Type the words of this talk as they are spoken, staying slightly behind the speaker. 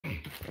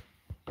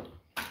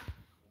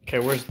Okay,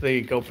 where's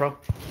the GoPro?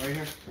 Right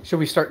here. Should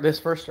we start this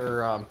first,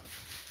 or I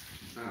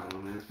don't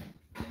know, man.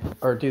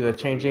 or do the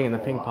changing and the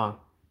ping pong?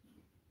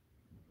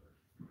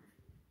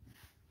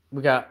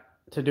 We got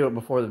to do it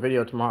before the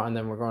video tomorrow, and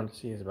then we're going to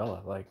see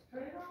Isabella. Like,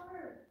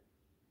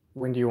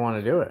 when do you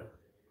want to do it?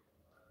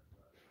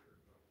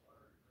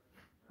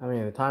 I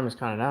mean, the time is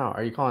kind of now.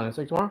 Are you calling in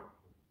sick tomorrow?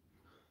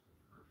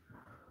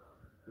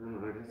 I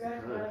don't know, I guess I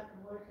could.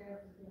 What,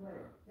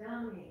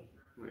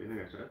 you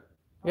think I should?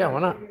 Yeah, why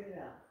not?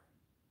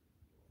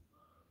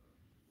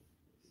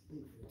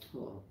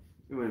 Well,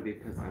 it wouldn't be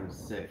because I'm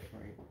sick,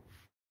 right?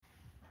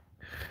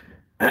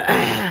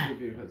 It would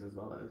be because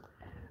Isabella is.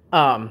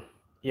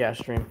 Yeah,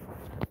 stream.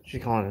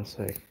 She's calling in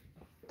sick.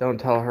 Don't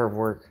tell her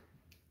work.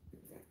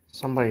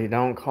 Somebody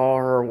don't call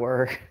her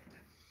work.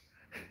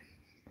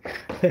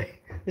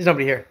 There's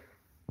nobody here,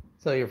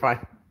 so you're fine.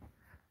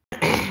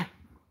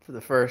 For the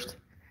first.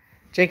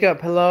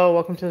 Jacob, hello,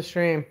 welcome to the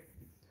stream.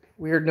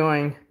 We are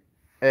doing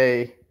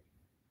we're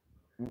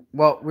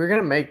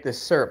gonna make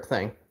this syrup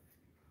thing.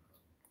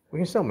 We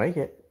can still make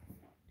it.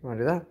 You wanna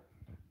do that?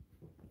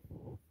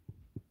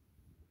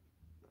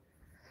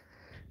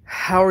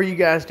 How are you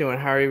guys doing?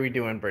 How are we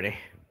doing, Brittany?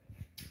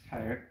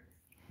 Tired.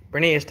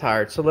 Brittany is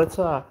tired. So let's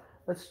start.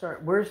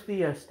 Where's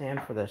the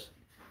stand for this?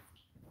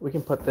 We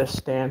can put this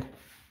stand,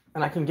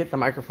 and I can get the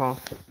microphone.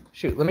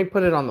 Shoot, let me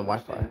put it on the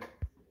Wi-Fi.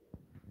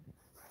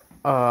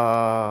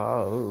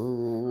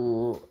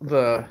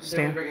 The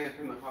stand. Did we bring it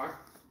from the car?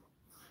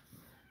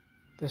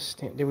 The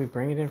stand. Did we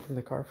bring it in from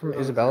the car? From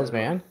Isabella's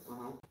van?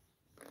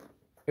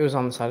 It was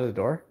on the side of the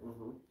door.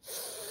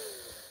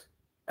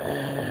 I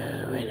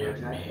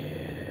don't know.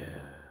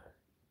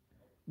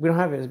 We don't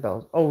have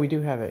Isabella's. Oh, we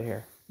do have it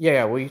here.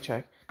 Yeah, will you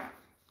check?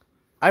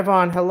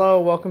 Ivan,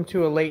 hello. Welcome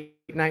to a late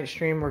night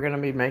stream. We're going to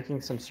be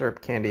making some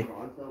syrup candy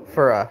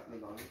for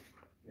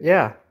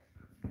yeah.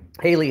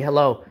 Haley,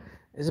 hello.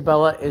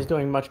 Isabella is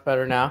doing much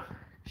better now.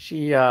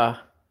 She oh,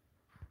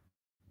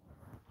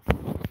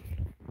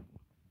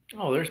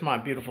 there's my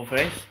beautiful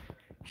face.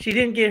 She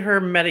didn't get her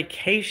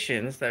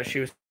medications that she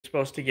was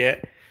supposed to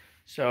get.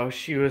 So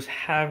she was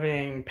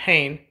having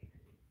pain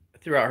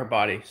throughout her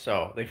body.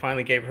 So they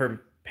finally gave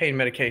her pain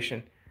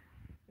medication,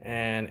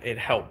 and it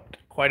helped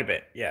quite a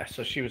bit. Yeah,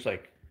 so she was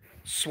like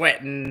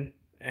sweating,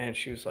 and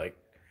she was like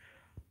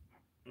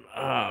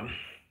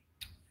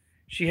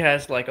she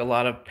has like a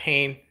lot of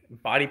pain,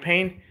 body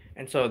pain,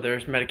 and so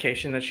there's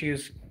medication that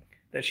she's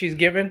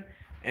given,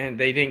 and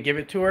they didn't give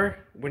it to her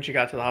when she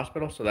got to the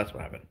hospital, so that's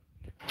what happened.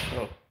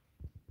 So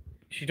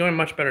she's doing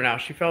much better now.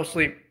 She fell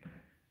asleep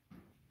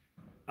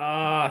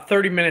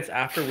 30 minutes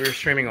after we were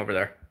streaming over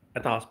there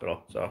at the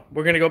hospital. So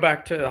we're gonna go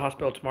back to the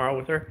hospital tomorrow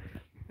with her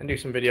and do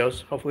some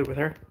videos, hopefully with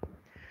her.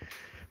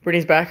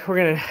 Brittany's back. We're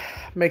gonna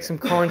make some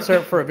corn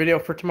syrup for a video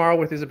for tomorrow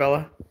with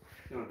Isabella.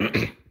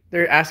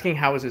 They're asking,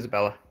 how is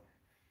Isabella?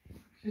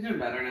 She's doing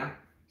better now.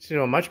 She's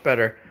doing much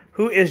better.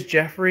 Who is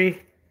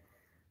Jeffrey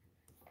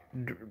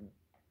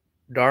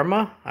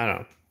Dharma? I don't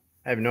know.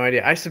 I have no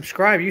idea. I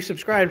subscribe. You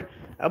subscribed.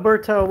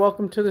 Alberto,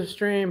 welcome to the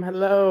stream.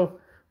 Hello.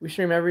 We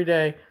stream every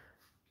day.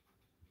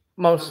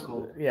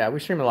 Yeah, we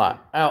stream a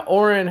lot.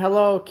 Oren,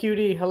 hello.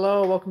 Cutie,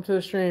 hello. Welcome to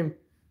the stream.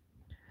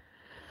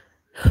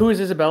 Who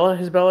is Isabella?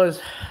 Isabella is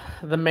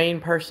the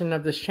main person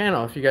of this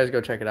channel. If you guys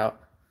go check it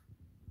out.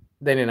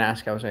 They didn't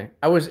ask. I was saying.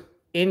 I was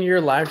in your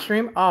live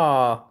stream.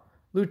 Oh,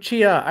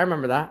 Lucia. I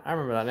remember that. I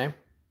remember that name.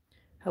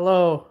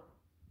 Hello.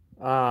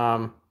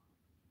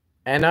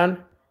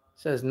 Anon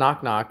says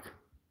knock knock.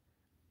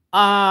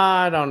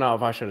 I don't know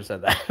if I should have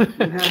said that.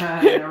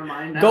 Never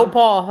mind now. Go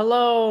Paul.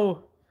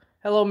 Hello.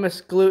 Hello,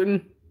 Miss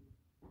Gluten.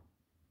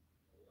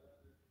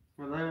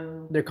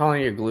 Hello. They're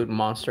calling you a gluten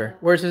monster.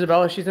 Where's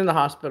Isabella? She's in the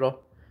hospital.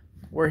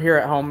 We're here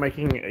at home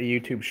making a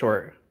YouTube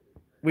short.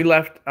 We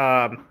left.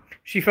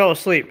 She fell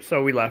asleep,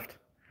 so we left.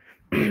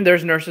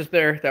 There's nurses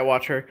there that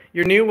watch her.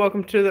 You're new.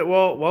 Welcome to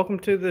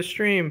the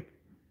stream,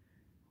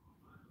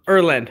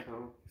 Erland.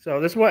 So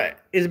this is what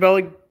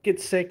Isabella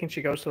gets sick and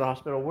she goes to the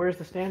hospital. Where's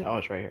the stand? Oh,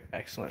 it's right here.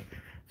 Excellent.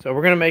 So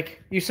we're gonna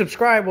make you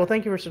subscribe. Well,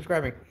 thank you for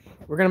subscribing.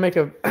 We're gonna make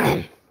a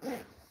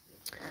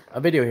a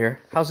video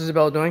here. How's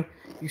Isabella doing?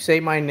 You say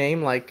my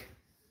name like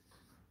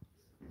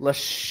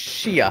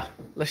Lucia.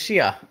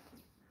 Lucia.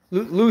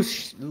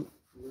 Lucia.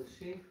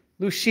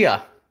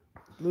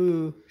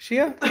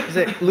 Lucia? Is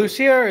it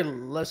Lucia or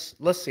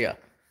Lucia?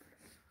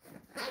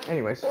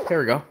 Anyways, here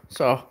we go.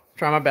 So,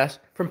 try my best.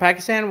 From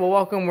Pakistan, well,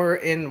 welcome. We're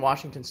in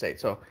Washington State.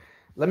 So,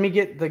 let me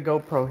get the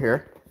GoPro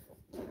here.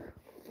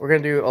 We're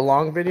going to do a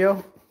long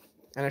video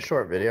and a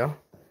short video.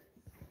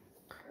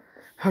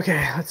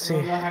 Okay, let's see.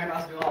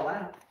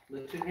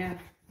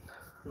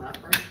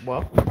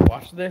 Well,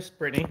 watch this,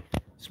 Brittany.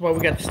 This is what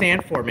we got the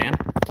stand for, man.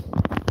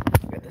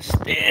 We got the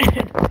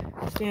stand.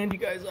 Stand you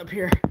guys up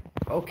here.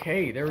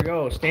 Okay, there we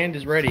go. Stand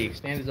is ready.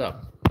 Stand is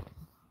up.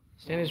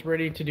 Stand is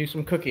ready to do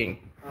some cooking.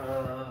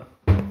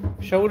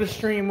 Show the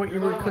stream what you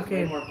were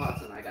cooking. More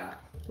pots than I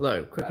got.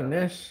 Look, cooking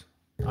this.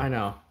 I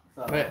know.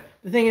 But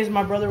the thing is,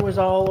 my brother was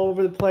all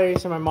over the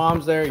place, and my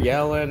mom's there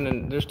yelling,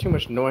 and there's too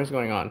much noise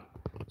going on.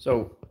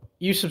 So,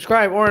 you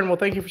subscribe, Oren. Well,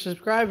 thank you for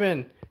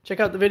subscribing. Check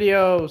out the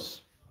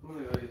videos.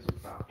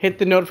 Hit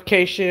the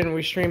notification.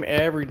 We stream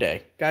every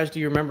day. Guys, do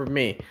you remember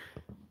me?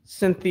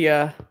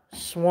 Cynthia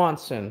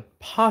Swanson.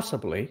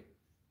 Possibly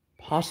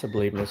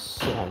Miss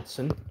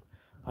Swanson.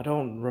 I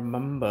don't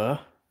remember.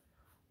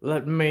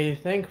 Let me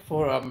think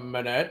for a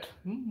minute.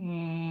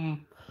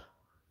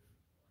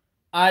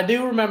 I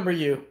do remember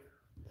you,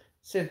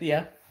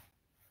 Cynthia.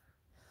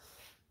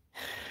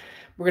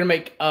 We're gonna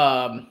make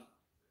Mountain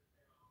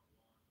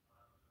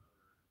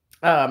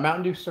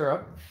Dew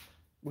syrup.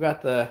 We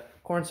got the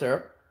corn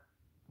syrup.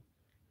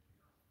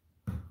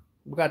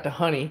 We got the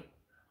honey.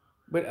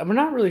 But I'm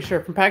not really sure.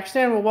 From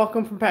Pakistan, well,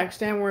 welcome from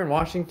Pakistan. We're in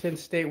Washington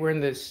State. We're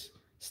in the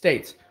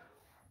States.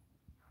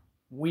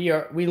 We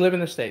live in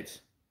the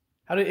States.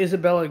 How did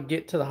Isabella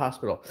get to the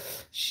hospital?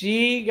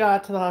 She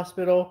got to the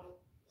hospital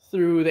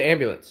through the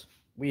ambulance.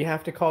 We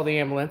have to call the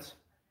ambulance.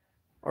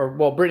 Or,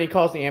 well, Brittany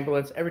calls the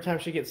ambulance every time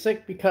she gets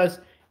sick because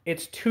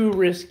it's too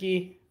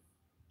risky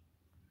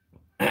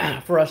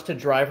for us to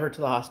drive her to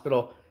the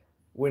hospital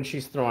when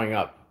she's throwing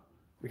up.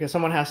 Because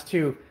someone has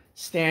to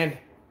stand...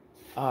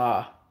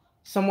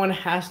 someone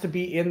has to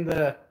be in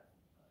the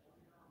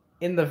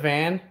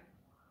van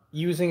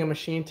using a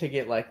machine to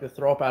get like the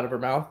throw up out of her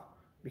mouth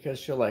because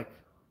she'll like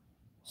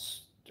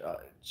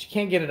she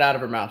can't get it out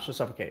of her mouth. She'll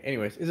suffocate.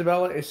 Anyways,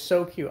 Isabella is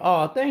so cute.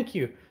 Oh, thank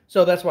you.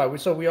 So that's why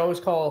we always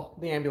call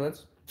the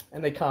ambulance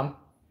and they come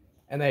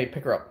and they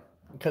pick her up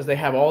because they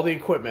have all the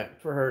equipment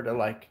for her to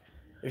like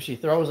if she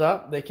throws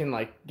up, they can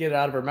like get it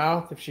out of her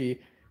mouth. If she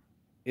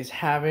is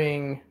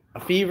having a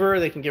fever,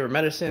 they can give her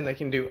medicine. They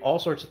can do all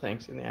sorts of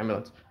things in the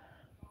ambulance.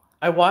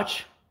 I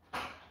watch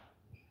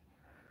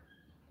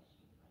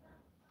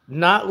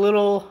not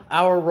little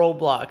hour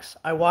Roblox.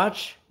 I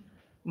watch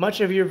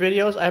much of your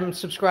videos. I'm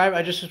subscribed.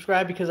 I just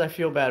subscribed because I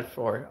feel bad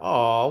for her.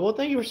 Oh, well,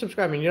 thank you for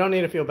subscribing. You don't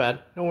need to feel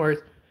bad. No worries.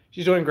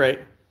 She's doing great.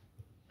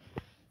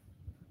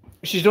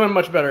 She's doing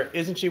much better,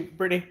 isn't she,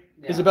 Brittany?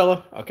 Yeah.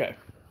 Isabella? Okay.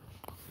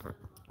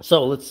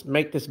 So let's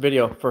make this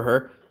video for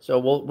her. So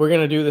we're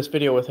gonna do this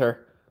video with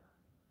her.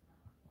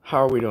 How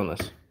are we doing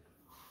this?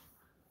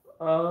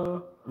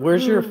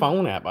 Where's your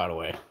phone at, by the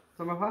way? It's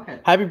on my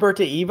pocket. Happy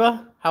birthday,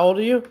 Eva. How old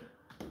are you?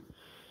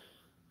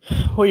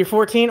 Well, you're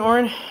 14,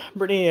 Oren.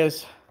 Brittany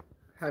is...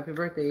 Happy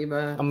birthday,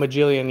 Eva. A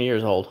majillion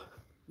years old.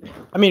 Yeah.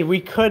 I mean, we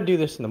could do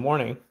this in the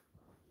morning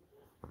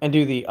and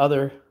do the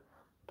other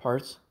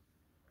parts.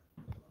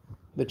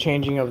 The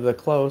changing of the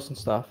clothes and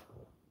stuff.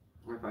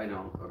 Or if I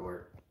don't go to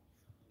work.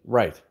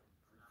 Right.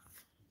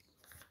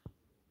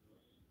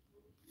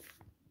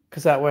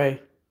 Because that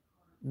way,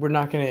 we're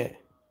not going to...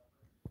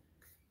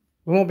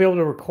 We won't be able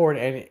to record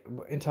any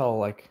until,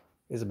 like,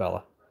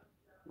 Isabella.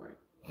 Right.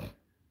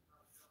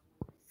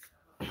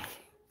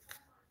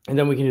 And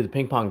then we can do the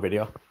ping pong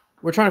video.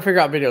 We're trying to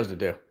figure out videos to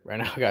do right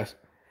now, guys.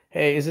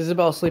 Hey, is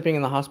Isabella sleeping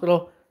in the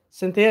hospital?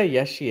 Cynthia?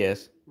 Yes, she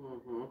is.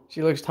 Mm-hmm.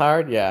 She looks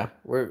tired? Yeah.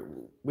 We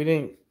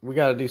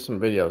got to do some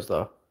videos,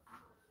 though.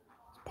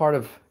 It's part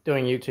of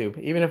doing YouTube.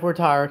 Even if we're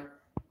tired,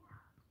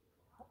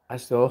 I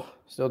still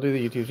do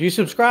the YouTube. You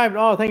subscribed?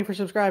 Oh, thank you for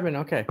subscribing.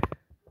 Okay.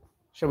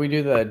 Shall we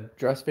do the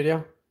dress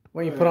video?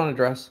 When you put on a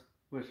dress,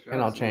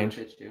 and I'll change.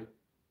 That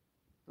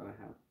I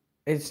have.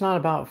 It's not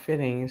about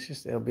fitting. It's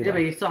just it'll be. Yeah, but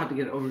you still have to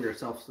get it over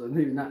yourself, so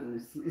maybe not.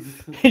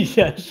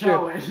 Yeah,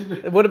 sure.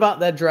 What about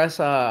that dress?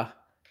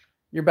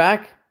 You're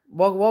back.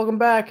 Welcome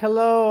back.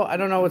 Hello. I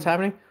don't know what's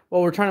happening.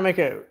 Well, we're trying to make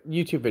a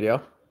YouTube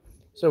video,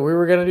 so we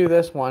were gonna do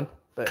this one,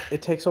 but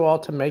it takes a while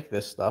to make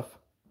this stuff.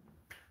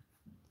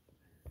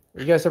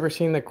 You guys ever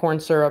seen the corn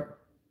syrup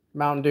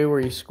Mountain Dew where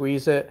you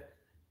squeeze it?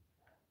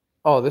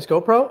 Oh, this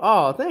GoPro?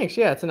 Oh, thanks.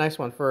 Yeah, it's a nice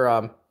one for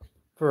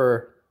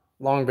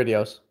long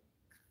videos.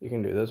 You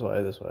can do this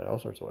way, all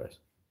sorts of ways.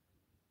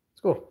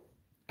 It's cool.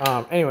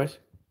 Anyways,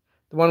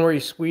 the one where you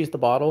squeeze the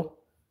bottle,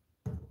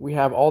 we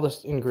have all the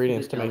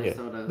ingredients to make it.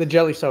 Sodas. The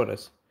jelly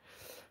sodas.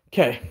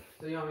 Okay.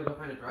 So you want me to go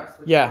find a dress?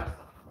 Yeah.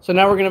 So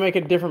now we're gonna make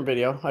a different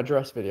video, a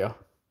dress video.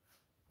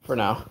 For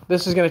now,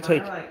 this is gonna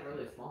take. Like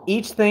really small.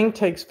 Each thing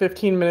takes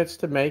 15 minutes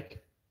to make.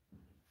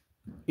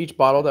 Each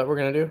bottle that we're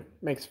gonna do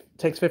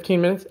takes 15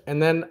 minutes,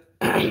 and then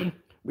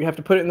we have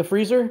to put it in the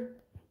freezer,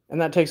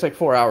 and that takes like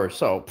 4 hours.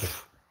 So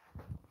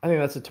I think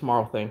that's a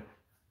tomorrow thing.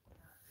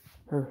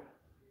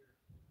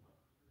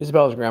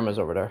 Isabella's grandma's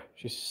over there.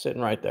 She's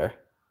sitting right there,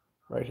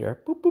 right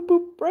here. Boop boop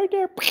boop, right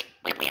there.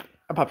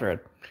 I popped her head.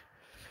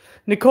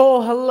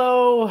 Nicole,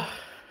 hello.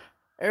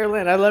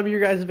 Erlen, I love your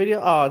guys' video.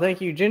 Oh,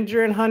 thank you.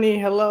 Ginger and Honey,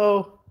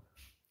 hello.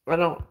 I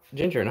don't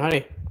Ginger and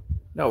Honey.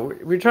 No,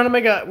 we're trying to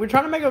make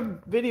a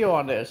video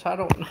on this. I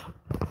don't know.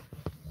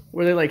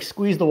 Where they like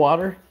squeeze the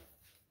water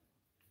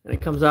and it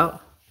comes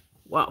out.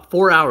 Wow,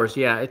 4 hours.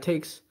 Yeah, it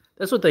takes.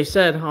 That's what they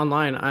said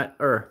online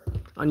or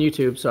on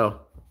YouTube. So,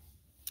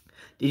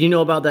 did you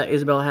know about that?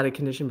 Isabella had a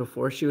condition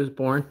before she was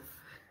born.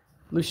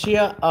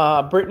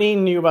 Lucia, Brittany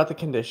knew about the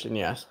condition.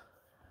 Yes.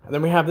 And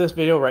then we have this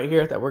video right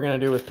here that we're gonna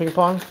do with ping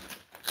pong.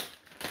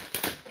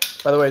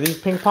 By the way, these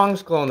ping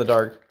pongs glow in the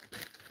dark.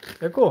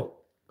 They're cool.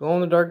 Glow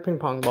in the dark ping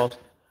pong balls.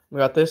 We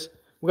got this.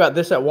 We got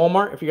this at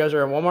Walmart. If you guys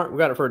are at Walmart, we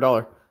got it for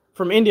 $1.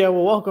 From India,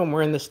 well, welcome.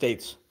 We're in the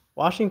States.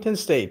 Washington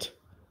State.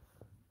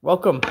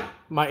 Welcome,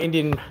 my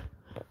Indian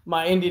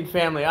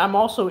family. I'm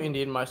also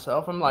Indian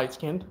myself. I'm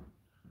light-skinned.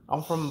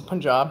 I'm from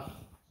Punjab.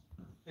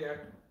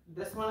 Here.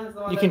 This one is the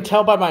one You that can we-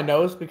 tell by my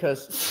nose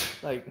because,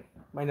 like,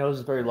 my nose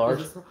is very large.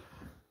 Is this,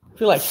 I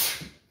feel like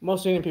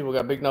most Indian people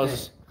got big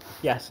noses.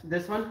 Yes.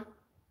 this one?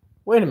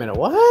 Wait a minute.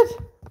 What?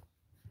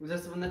 Was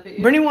this the one that fit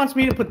you? Brittany wants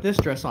me to put this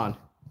dress on.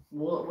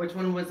 Well, which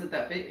one was it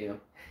that fit you?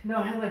 No,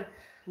 I had like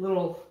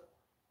little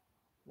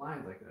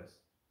lines like this.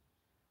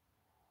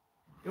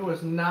 It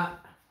was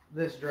not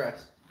this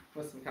dress.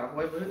 With some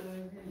cowboy boots?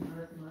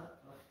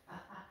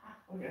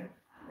 Okay.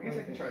 I guess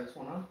I can try this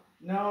one on.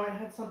 No, it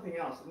had something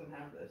else. It didn't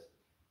have this.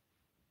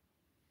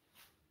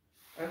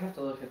 I'd have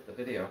to look at the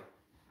video.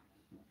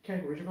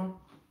 Okay, where's your phone?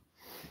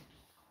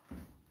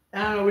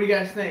 I don't know. What do you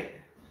guys think?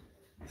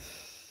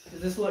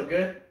 Does this look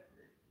good?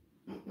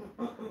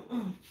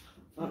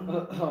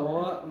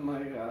 Oh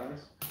my gosh.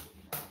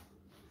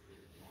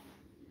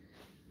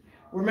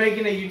 We're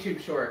making a YouTube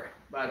short,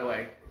 by the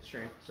way,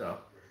 stream. So,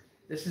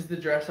 this is the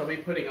dress I'll be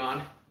putting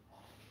on.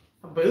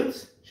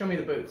 Boots? Show me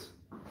the boots.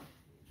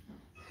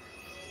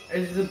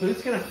 Is the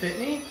boots gonna fit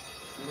me?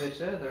 They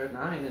should. They're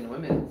 9 in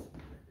women's.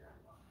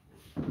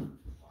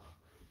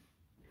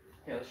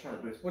 Okay, let's try the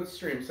boots. What's the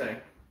stream say?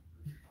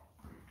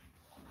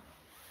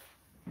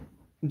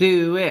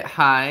 Do it.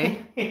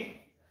 Hi,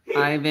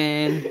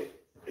 Ivan.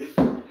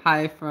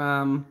 Hi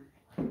from,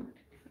 I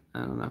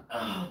don't know.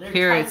 Oh, they're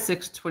Here tight. at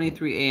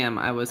 6:23 a.m.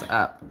 I was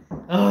up.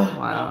 Oh,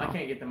 Wow. no, I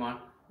can't get them on.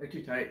 They're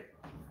too tight.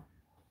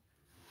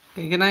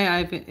 Okay, good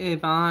night,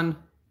 Yvonne.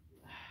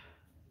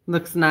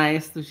 Looks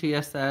nice,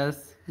 Lucia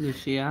says.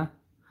 Lucia.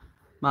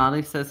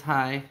 Molly says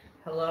hi.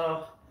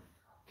 Hello.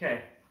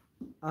 Okay,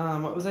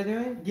 What was I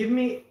doing? give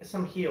me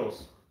some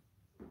heels.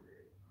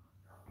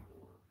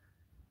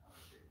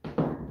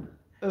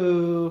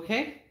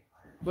 Okay.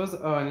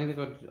 I need to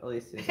go to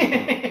Alicia's.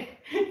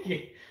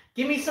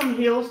 Give me some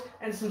heels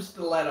and some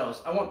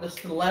stilettos. I want the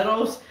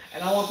stilettos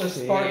and I want the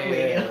sparkly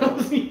Yeah.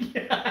 heels.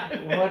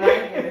 Yeah. What'd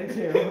I get into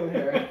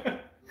here?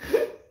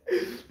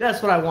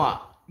 That's what I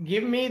want.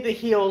 Give me the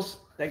heels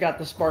that got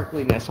the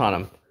sparkliness on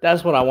them.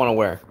 That's what I want to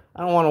wear.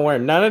 I don't want to wear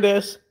none of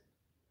this.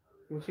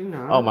 Would you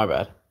not? Oh, my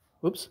bad.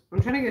 Oops.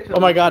 I'm trying to get to Oh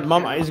my God, Alicia's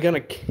Mama channel. is gonna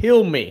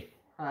kill me.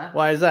 Huh?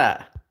 Why is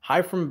that?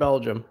 Hi from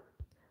Belgium.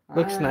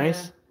 Looks Hi.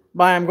 nice.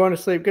 Bye, I'm going to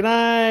sleep. Good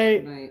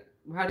night. Night.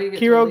 How do you get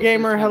to Kiro Alicia's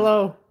Gamer, channel?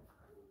 hello.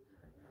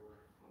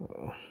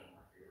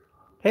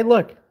 Hey,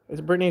 look.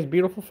 It's Brittany's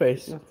beautiful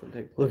face. That's a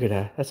big. Look at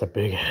that. That's a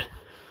big head.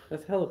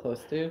 That's hella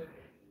close, dude.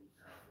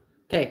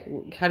 Okay,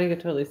 how do you get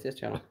to Alicia's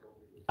channel?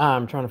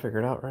 I'm trying to figure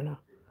it out right now.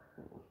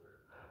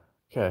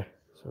 Okay,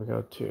 so we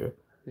go to You're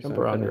jump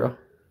so around, funny. girl.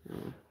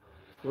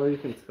 Well, you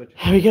can switch.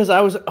 Because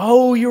I was.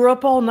 Oh, you were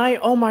up all night.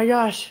 Oh my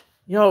gosh.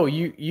 Yo,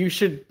 you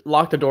should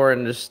lock the door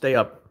and just stay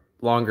up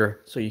longer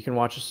so you can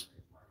watch us.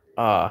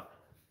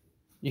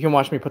 You can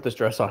watch me put this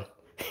dress on.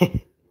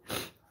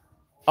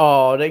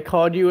 Oh, they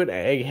called you an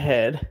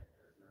egghead.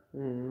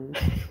 Mm.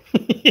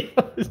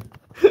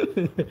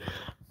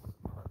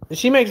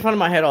 She makes fun of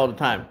my head all the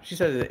time. She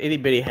says it's an itty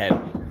bitty head.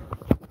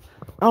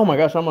 Oh my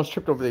gosh, I almost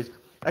tripped over these.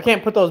 I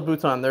can't put those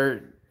boots on.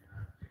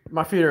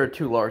 My feet are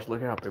too large.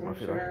 Look at how big my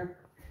feet are.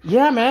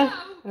 Yeah, man.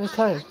 It's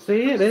tight.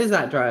 See, it is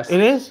that dress.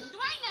 It is? Do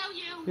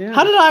I know you? Yeah.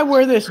 How did I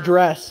wear this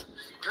dress?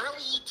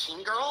 Girly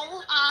teen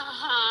girl?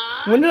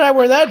 Uh-huh. When did I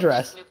wear that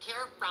dress? Moved here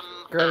from,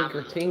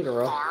 Girl, teen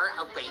girl. far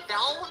away, though.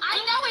 I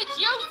know it's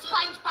you,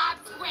 SpongeBob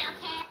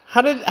SquarePants.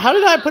 How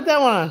did I put that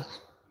one on?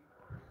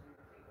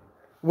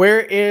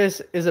 Where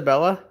is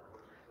Isabella?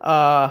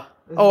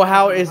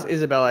 How is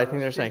Isabella? I think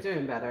they're saying. She's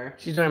doing better.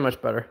 She's doing much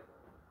better. Do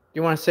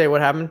you want to say what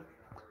happened?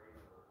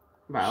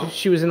 Wow.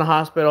 She was in the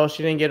hospital.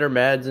 She didn't get her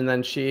meds, and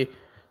then she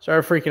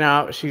started freaking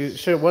out. She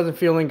wasn't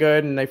feeling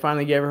good, and they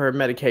finally gave her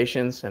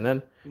medications, and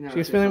then Now she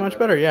was she's feeling all much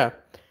better. Yeah.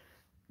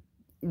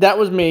 That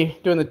was me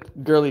doing the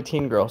girly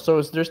teen girl. So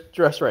it's this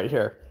dress right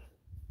here.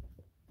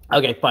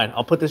 Okay, fine.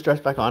 I'll put this dress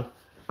back on.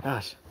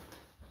 Gosh,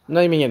 I'm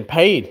not even getting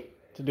paid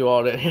to do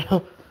all that. You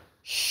know,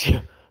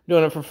 Shit.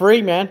 Doing it for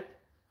free, man.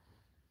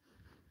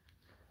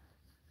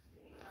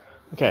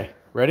 Okay,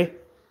 ready?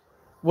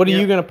 What are Yeah.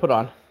 you gonna put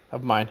on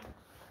of mine?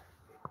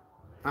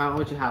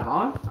 What you have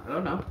on? I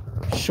don't know.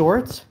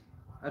 Shorts?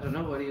 I don't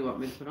know. What do you want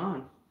me to put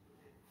on?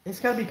 It's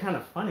gotta be kind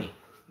of funny.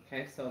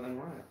 Okay, so then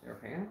what? Your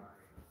pants?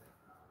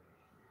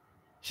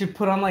 Should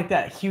put on like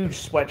that huge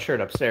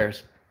sweatshirt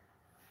upstairs.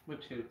 What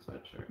huge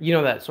sweatshirt? You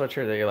know that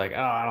sweatshirt that you're like,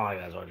 oh, I don't like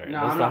that sweatshirt.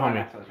 No, That's I'm the not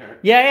wearing homie. that sweatshirt.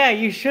 Yeah,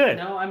 you should.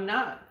 No, I'm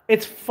not.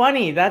 It's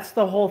funny. That's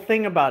the whole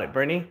thing about it,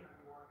 Brittany.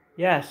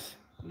 Yes.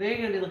 They're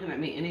gonna be looking at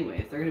me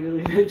anyways. They're gonna be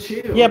looking at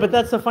you. Yeah, but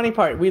that's the funny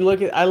part.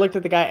 I looked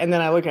at the guy, and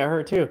then I look at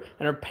her too,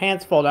 and her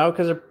pants fall down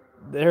because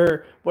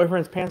her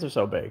boyfriend's pants are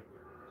so big.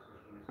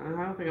 I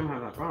don't think I'm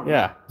having that problem.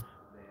 Yeah.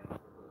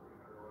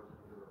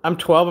 I'm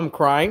 12. I'm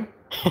crying.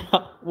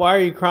 Why are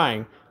you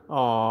crying?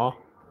 Aw.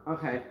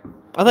 Okay.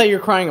 I thought you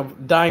were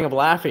dying of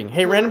laughing.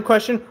 Hey, random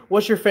question.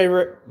 What's your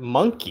favorite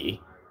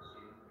monkey?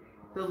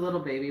 The little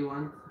baby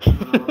one. I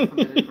don't know, it's a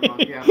miniature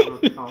monkey. I don't know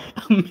what they're called.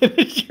 A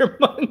miniature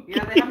monkey.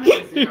 Yeah, they have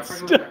miniature. I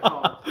forgot what they're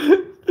called.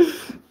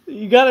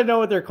 gotta know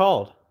what they're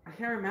called. I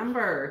can't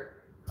remember.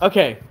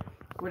 Okay,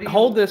 What do you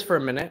hold this for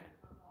a minute.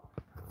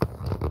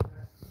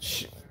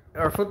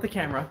 Or flip the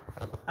camera.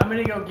 I'm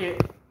gonna go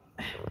get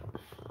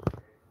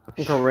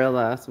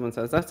Gorilla. Someone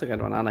says that's a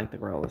good one. I like the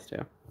gorillas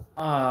too.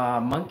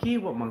 monkey.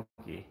 What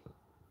monkey?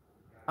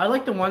 I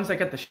like the ones that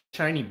got the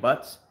shiny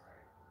butts.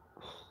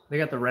 They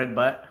got the red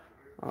butt.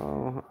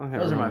 Oh, I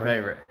Those are my remember.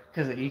 favorite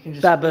because you can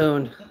just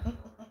Baboon.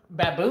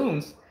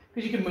 baboons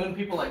because you can moon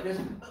people like this.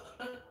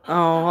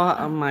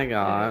 Oh my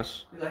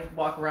gosh. You like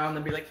walk around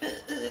and be like.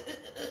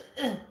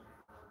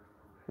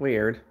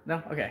 Weird.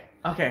 No, okay,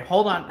 okay.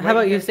 Hold on. How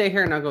about you stay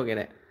here and I'll go get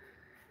it?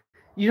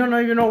 You don't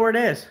even know where it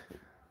is.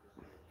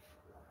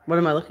 What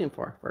am I looking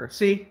for first?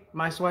 See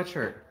my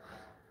sweatshirt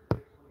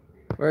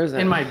Where is it?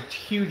 and my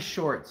huge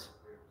shorts.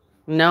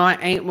 No, I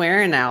ain't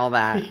wearing all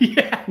that.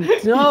 Yeah.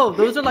 No,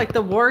 those are like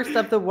the worst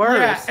of the worst.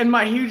 Yeah, and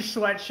my huge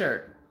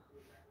sweatshirt.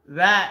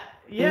 That.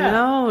 Yeah.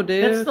 No,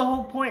 dude. That's the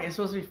whole point. It's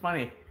supposed to be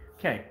funny.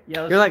 Okay.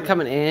 Yeah. You're like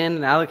coming in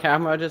and out of the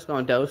camera, just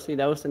going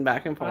dosing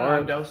back and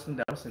forth.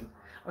 Dosing.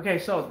 Okay,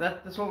 so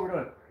that's what we're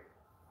doing.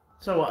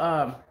 So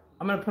I'm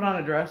gonna put on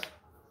a dress.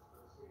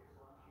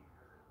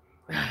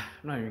 I'm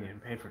not even getting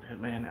paid for that,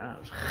 man.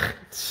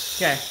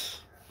 Okay,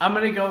 I'm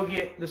gonna go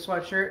get the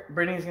sweatshirt.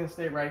 Brittany's gonna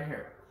stay right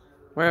here.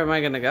 Where am I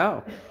gonna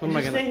go? Who am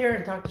I Just gonna? stay here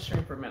and talk to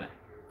Stream for a minute.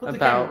 Put the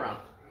About- camera around.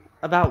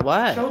 About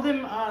what? Show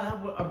them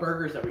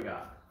burgers that we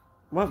got.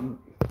 What?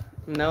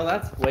 No,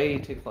 that's way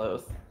too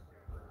close.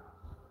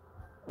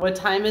 What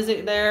time is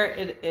it there?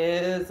 It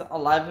is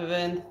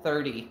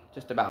 11:30,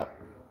 just about.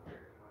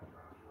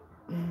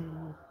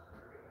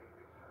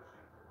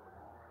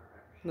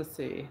 Let's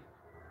see.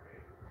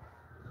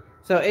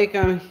 So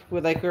Akam,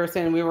 like we were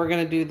saying, we were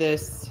gonna do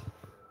this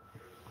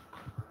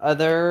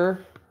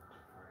other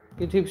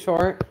YouTube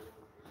short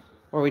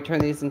where we turn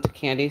these into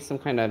candy, some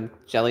kind of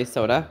jelly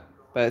soda,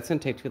 but it's gonna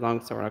take too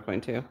long, so we're not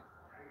going to.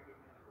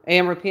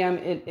 AM or PM?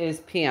 It is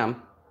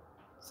PM,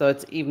 so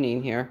it's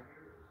evening here.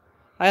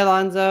 Hi,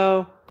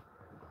 Alonzo.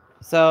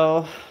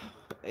 So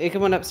Akam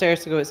went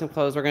upstairs to go get some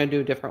clothes. We're gonna do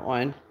a different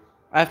one.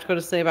 I have to go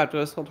to sleep. I have to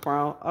go to school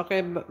tomorrow.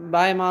 Okay,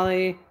 bye,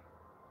 Molly.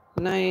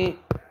 Night.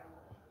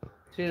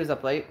 She was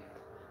up late.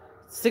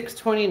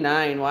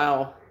 6:29.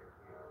 Wow.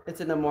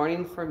 It's in the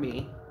morning for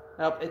me.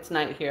 Oh, it's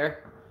night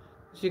here.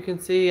 As you can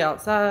see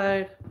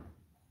outside,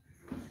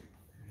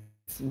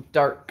 it's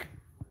dark.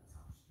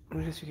 I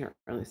guess you can't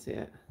really see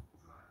it,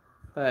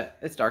 but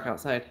it's dark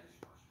outside.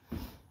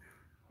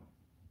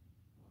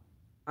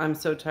 I'm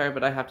so tired,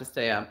 but I have to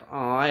stay up.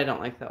 Oh, I don't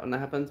like that when that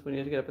happens when you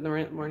have to get up in the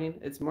morning.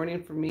 It's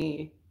morning for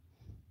me.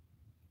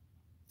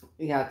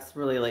 Yeah, it's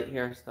really late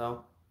here,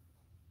 so.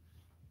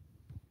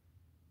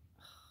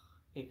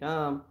 Here you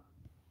come.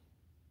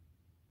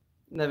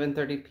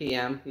 11:30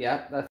 p.m.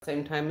 Yep, that's the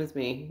same time as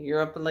me. You're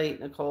up late,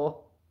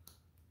 Nicole.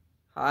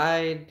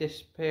 Hi,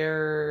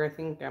 Despair. I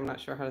think I'm not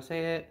sure how to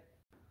say it.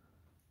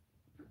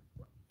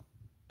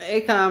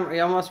 Akam, are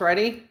you almost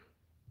ready?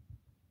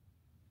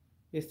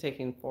 He's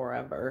taking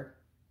forever.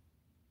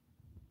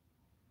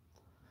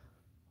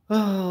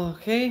 Oh,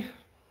 okay.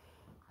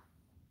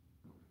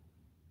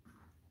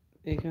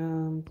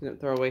 Akam's gonna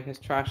throw away his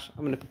trash.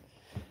 I'm gonna.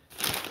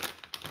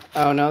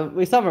 Oh no,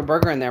 we still have a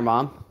burger in there,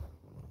 Mom.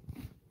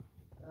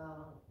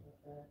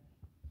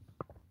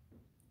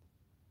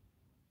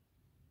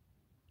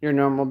 Your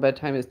normal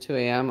bedtime is 2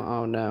 a.m.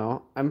 Oh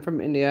no, I'm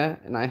from India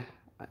and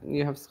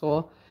you have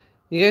school.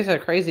 You guys are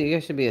crazy. You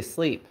guys should be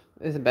asleep.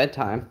 It's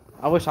bedtime.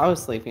 I wish I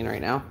was sleeping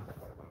right now.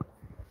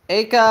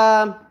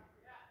 Akam,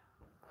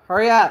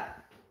 hurry up.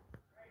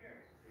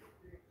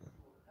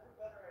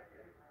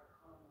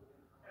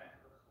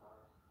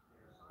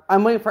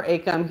 I'm waiting for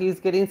Akam. He's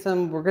getting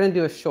some. We're gonna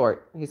do a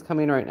short. He's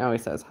coming right now. He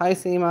says, "Hi,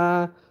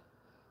 Seema."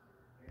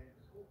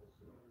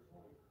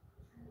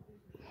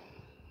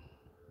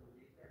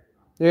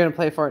 You're gonna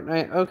play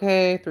Fortnite,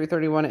 okay?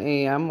 3:31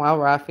 a.m. Wow,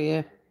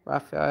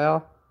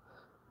 Raphael.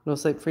 No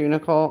sleep for you,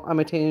 Nicole. I'm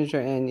a teenager,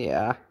 and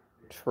yeah,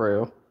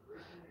 true.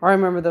 I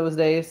remember those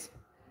days.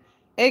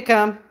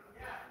 Akam,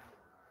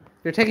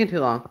 you're taking too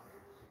long.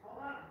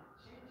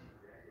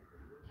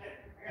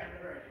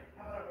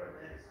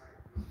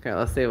 Okay,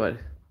 let's see what.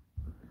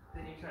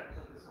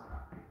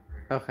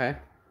 Okay,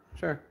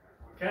 sure.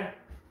 Okay.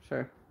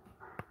 Sure.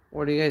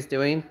 What are you guys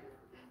doing?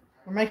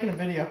 We're making a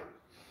video.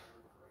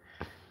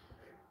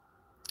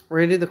 We're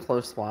gonna do the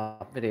clothes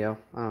swap video.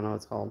 I don't know what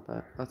it's called,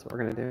 but that's what we're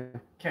gonna do.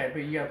 Okay, but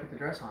you gotta put the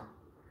dress on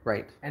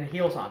Right. and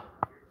heels on.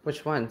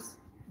 Which ones?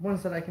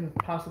 Ones that I can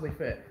possibly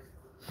fit.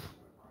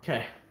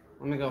 Okay.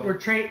 Let me go. We're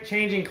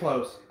changing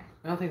clothes.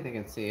 I don't think they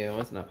can see you. It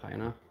wasn't up high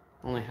enough.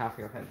 Only half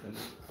your head's in it.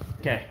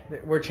 Okay,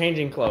 we're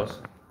changing clothes.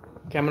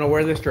 Okay, I'm gonna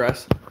wear this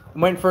dress.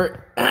 I'm waiting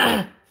for.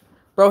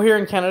 Bro, here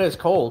in Canada it's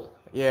cold.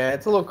 Yeah,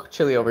 it's a little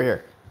chilly over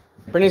here.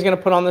 Brittany's gonna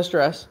put on this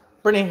dress.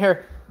 Brittany,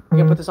 here. You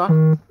gonna put this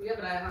on? Yeah,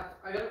 but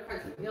I gotta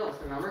find some heels,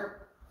 remember?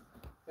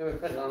 We haven't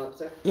put it on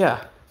upstairs.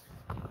 Yeah.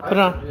 Put it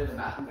on. There's a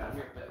bathroom down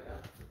here,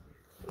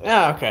 but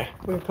Yeah, okay.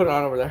 We can put it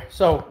on over there.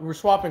 So we're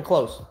swapping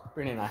clothes,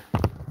 Brittany and I.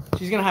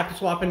 She's gonna have to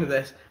swap into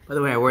this. By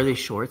the way, I wear these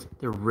shorts.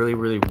 They're really,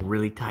 really,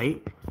 really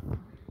tight.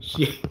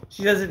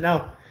 She doesn't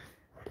know.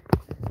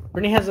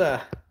 Brittany has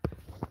her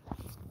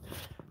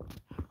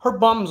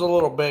bum's a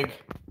little big,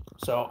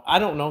 so I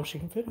don't know if she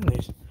can fit in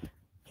these.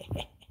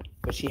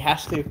 But she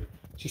has to.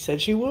 She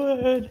said she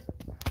would.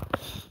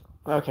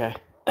 Okay.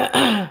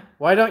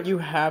 Why don't you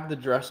have the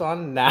dress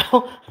on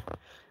now?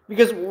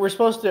 Because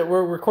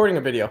we're recording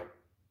a video.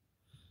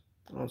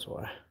 That's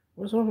why.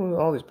 What's wrong with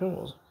all these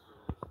pimples?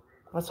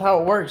 That's how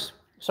it works.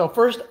 So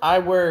first I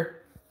wear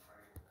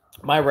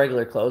my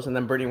regular clothes, and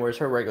then Brittany wears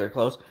her regular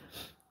clothes,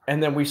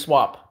 and then we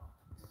swap.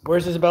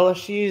 Where's Isabella?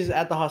 She's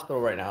at the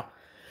hospital right now.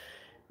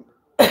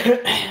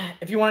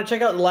 If you want to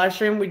check out the live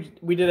stream,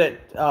 we did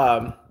it.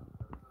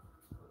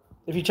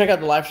 If you check out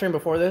the live stream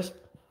before this,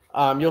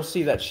 you'll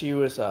see that she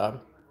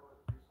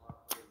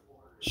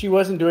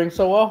wasn't doing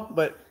so well,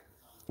 but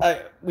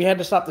we had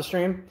to stop the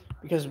stream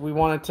because we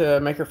wanted to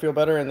make her feel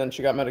better, and then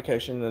she got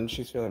medication, and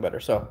she's feeling better.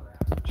 So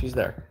she's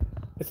there.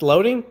 It's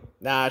loading?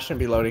 Nah, it shouldn't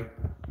be loading.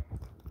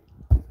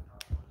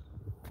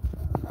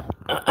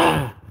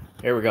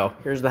 Here we go.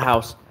 Here's the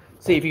house.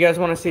 See, if you guys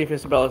want to see if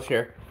Isabella's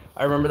here.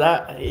 I remember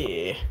that.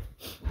 Yeah.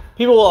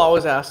 People will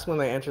always ask when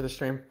they enter the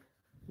stream.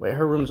 Wait,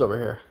 her room's over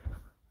here.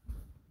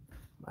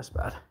 That's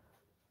bad.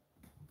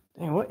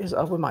 Dang, what is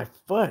up with my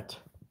foot?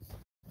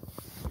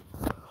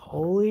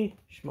 Holy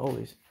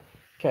schmolies.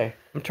 Okay,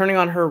 I'm turning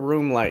on her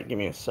room light. Give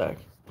me a sec.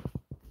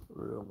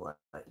 Room light.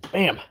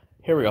 Bam.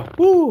 Here we go.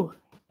 Woo!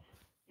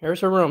 Here's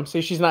her room.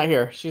 See, she's not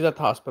here. She's at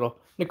the hospital.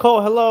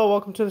 Nicole, hello.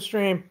 Welcome to the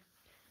stream.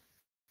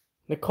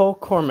 Nicole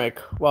Cormick,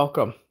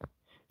 welcome.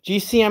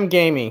 GCM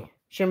Gaming.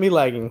 Shouldn't be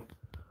lagging.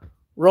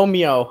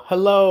 Romeo,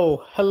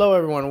 hello. Hello,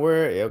 everyone.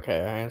 Okay,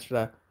 I answered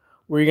that.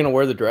 Were you going to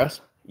wear the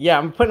dress? Yeah,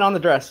 I'm putting on the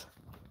dress.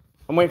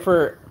 I'm waiting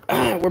for...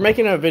 we're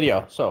making a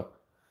video, so...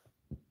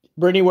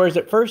 Brittany wears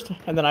it first,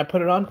 and then I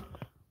put it on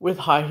with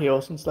high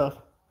heels and stuff.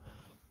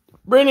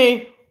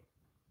 Brittany!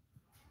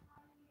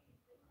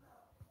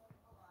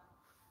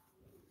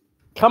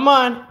 Come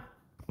on.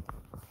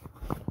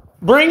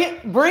 Bring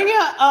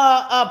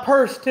a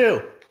purse,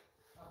 too.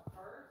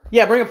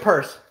 Yeah, bring a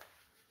purse.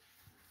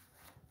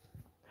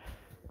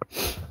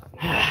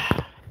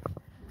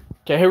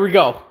 Okay, here we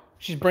go.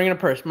 She's bringing a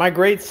purse. My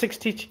grade 6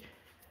 teacher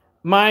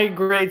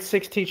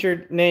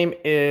name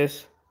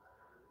is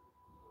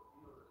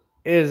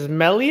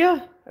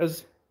Melia?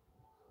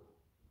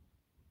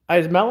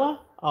 Ismella?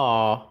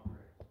 Aw.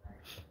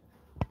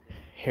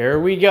 Here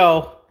we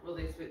go. Will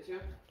they switch you?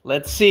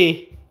 Let's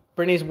see.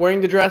 Brittany's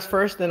wearing the dress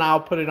first, then I'll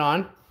put it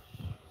on.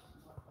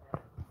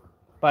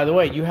 By the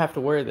way, you have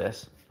to wear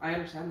this. I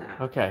understand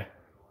that. Okay.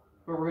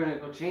 But we're going to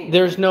go change.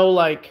 There's no,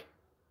 like,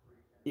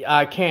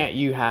 I can't,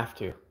 you have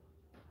to.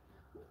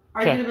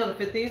 Are you going to be able to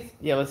fit these?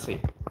 Yeah, let's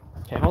see.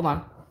 Okay, hold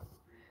on.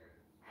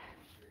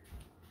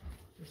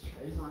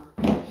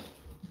 I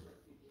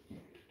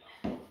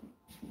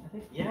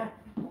think, yeah.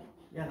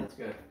 Yeah, that's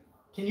good.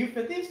 Can you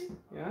fit these?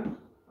 Yeah.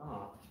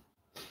 Oh.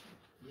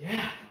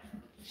 Yeah.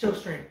 Show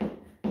stream.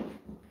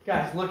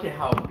 Guys, look at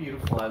how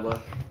beautiful I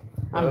look.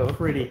 I'm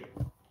pretty.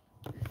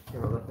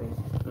 Here, look things.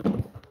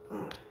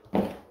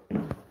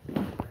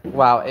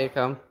 Wow,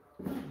 Acom.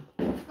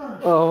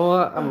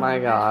 Oh my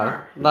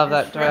god. Love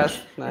that dress.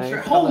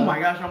 Nice. Oh my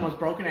gosh, I almost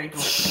broke an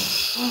ankle.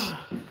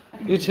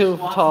 You too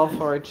tall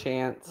for a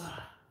chance.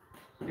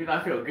 Dude, I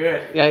feel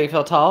good. Yeah, you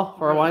feel tall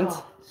for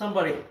once?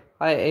 Somebody.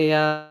 Hi,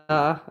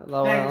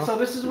 hello. Dang, so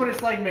this is what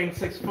it's like being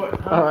 6 foot,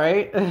 huh?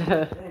 Alright.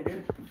 Dang,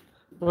 dude.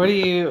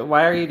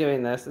 Why are you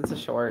doing this? It's a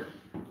short.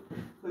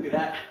 Look at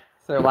that.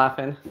 So they're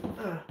laughing.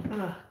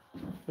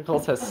 Nicole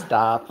says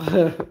stop.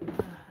 Dang,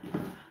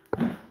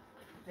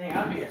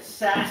 I'd be a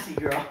sassy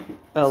girl.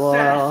 Hello.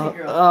 Sassy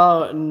girl.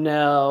 Oh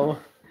no.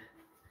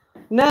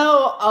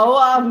 No!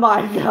 Oh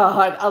my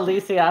god,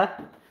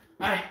 Alicia.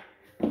 Hi.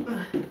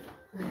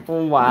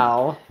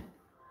 Wow.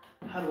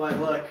 How do I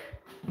look?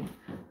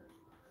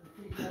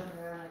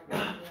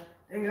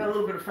 Dang, got a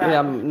little bit of fat.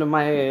 Yeah,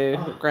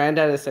 my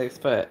granddad is 6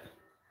 foot.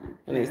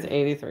 And he's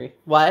 83.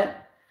 What?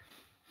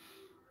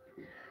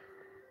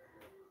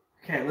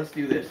 Okay, let's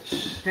do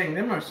this. Dang,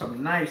 them are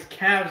some nice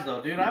calves,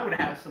 though, dude. I would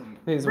have some.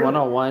 He's really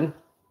 101.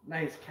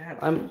 Nice calves.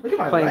 I'm Look at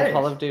my playing legs.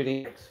 Call of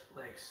Duty.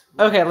 Legs.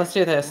 Okay, let's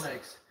do this.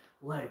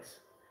 Legs.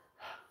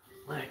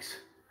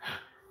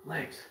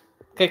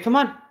 Okay, come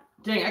on.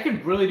 Dang, I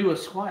could really do a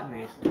squat in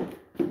these.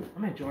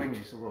 I'm enjoying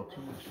these a little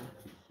too much.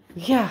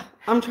 Yeah,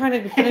 I'm trying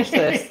to finish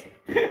this.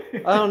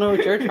 I don't know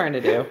what you're trying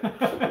to do.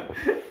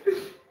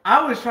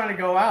 I was trying to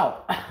go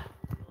out.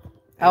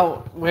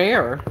 Out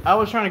where? I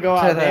was trying to go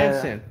out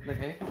dancing.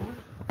 Okay.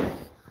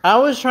 I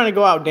was trying to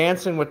go out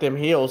dancing with them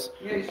heels.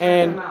 Yeah, you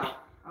and them out.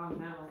 Oh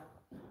no.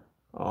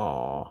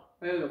 oh,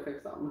 I gotta go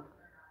fix something.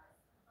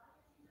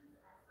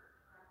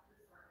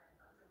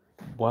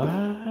 what?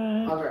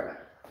 I'll be right back.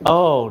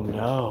 Oh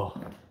no,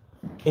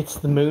 it's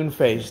the moon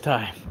phase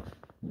time.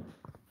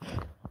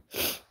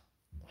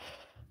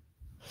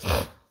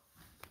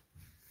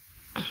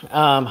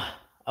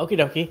 Okie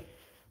dokie.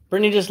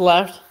 Brittany just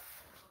left.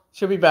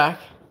 She'll be back.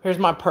 Here's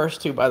my purse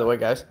too, by the way,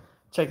 guys.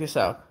 Check this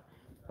out.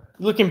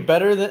 Looking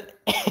better than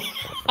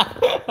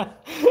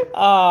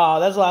Oh,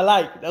 that's what I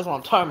like. That's what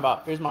I'm talking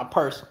about. Here's my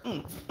purse.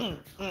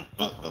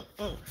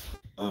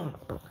 Oh,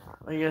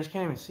 you guys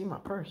can't even see my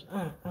purse.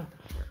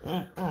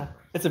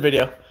 It's a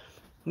video.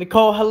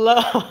 Nicole, hello.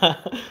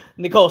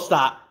 Nicole,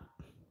 stop.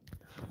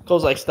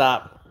 Nicole's like,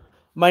 stop.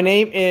 My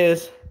name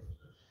is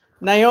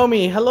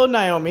Naomi. Hello,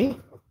 Naomi.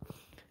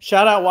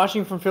 Shout out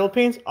watching from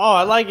Philippines. Oh,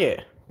 I like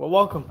it. Well,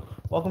 welcome.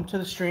 Welcome to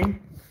the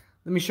stream.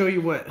 Let me show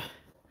you what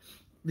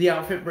the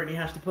outfit Brittany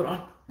has to put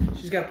on.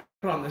 She's got to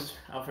put on this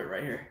outfit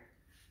right here.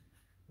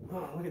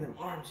 Oh, look at them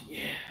arms.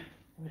 Yeah.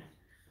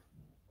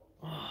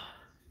 Oh,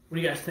 what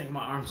do you guys think of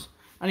my arms?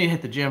 I need to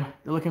hit the gym.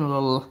 They're looking a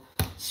little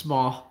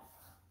small.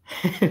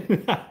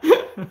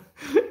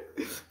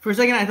 For a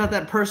second, I thought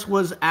that purse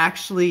was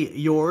actually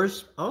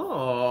yours.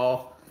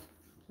 Oh,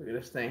 look at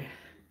this thing.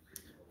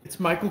 It's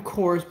Michael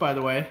Kors, by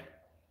the way.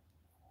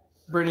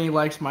 Brittany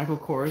likes Michael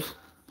Kors.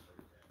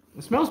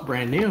 It smells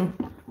brand new.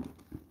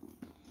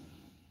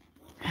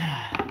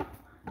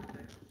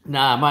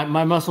 Nah,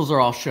 my muscles are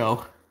all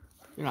show.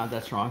 You're not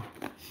that strong.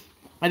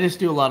 I just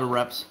do a lot of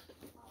reps.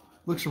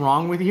 What's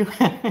wrong with you?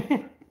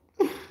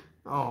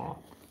 Oh,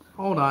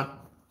 hold on.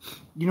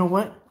 You know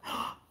what?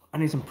 I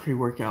need some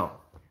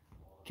pre-workout.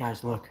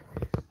 Guys, look.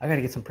 I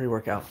gotta get some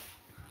pre-workout.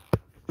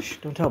 Shh,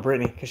 don't tell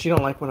Brittany, because she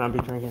don't like when I be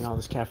drinking all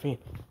this caffeine.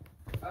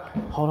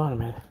 Hold on a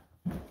minute.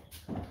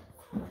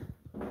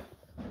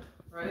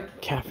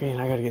 Right? Caffeine,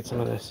 I gotta get some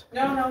of this.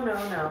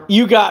 No.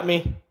 You got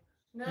me.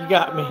 No, You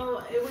got me.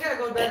 we gotta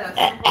go to bed at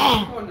some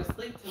point. We're going to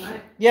sleep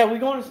tonight. Yeah, we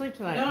going to sleep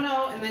tonight.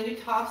 No, and then you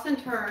toss and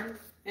turn,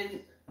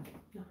 and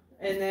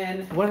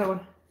then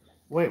What?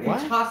 Wait, you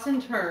what? toss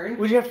and turn.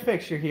 Would you have to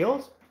fix your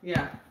heels?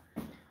 Yeah.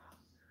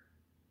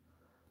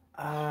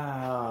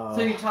 Oh.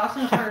 So you toss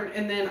and turn,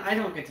 and then I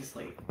don't get to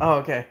sleep. Oh,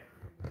 okay.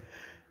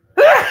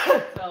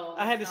 So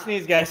I had to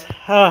sneeze, guys.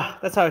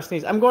 That's how I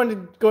sneeze. I'm going to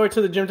go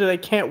to the gym today.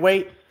 Can't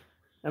wait.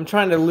 I'm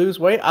trying to lose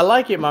weight. I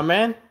like it, my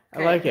man.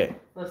 I like it.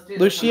 Let's do this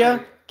Lucia,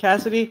 tonight.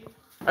 Cassidy,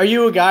 are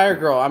you a guy or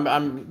girl?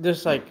 I'm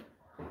just like,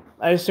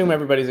 I assume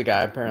everybody's a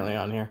guy apparently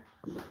on here.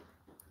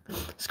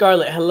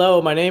 Scarlett,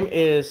 hello. My name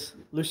is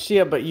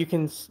Lucia, but you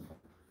can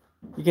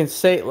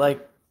say it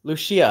like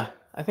Lucia.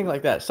 I think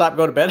like that. Stop,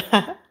 go to bed.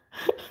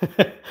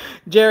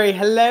 Jerry,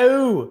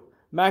 hello.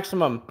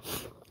 Maximum.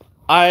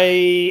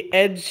 I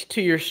edge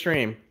to your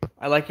stream.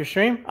 I like your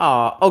stream.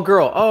 Oh,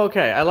 girl. Oh,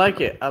 okay. I like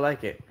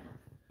it.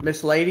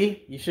 Miss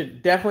Lady, you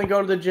should definitely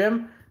go to the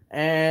gym,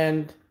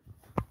 and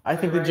I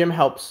think the gym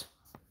helps.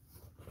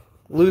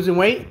 Losing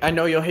weight, I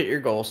know you'll hit your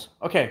goals.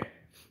 Okay,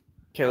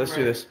 let's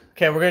do this.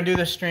 Okay, we're gonna do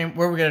this stream.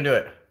 Where are we gonna do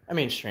it? I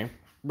mean stream.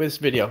 With this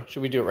video.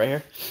 Should we do it right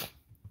here?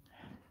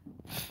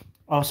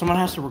 Oh, someone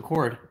has to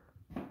record.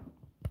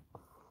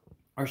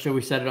 Or should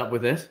we set it up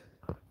with this?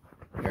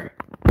 Here.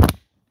 Oh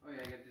yeah,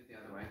 I gotta do it the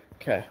other way.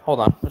 Okay, hold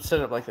on. Let's set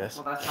it up like this.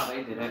 Well, that's how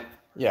they did it.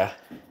 Yeah.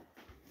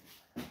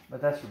 But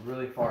that's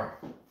really far.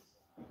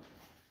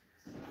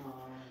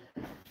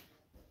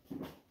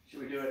 Should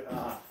we do it? I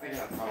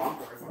got my mom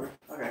to record.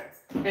 Okay.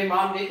 Hey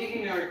mom, do you think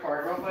you can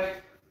record real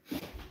quick?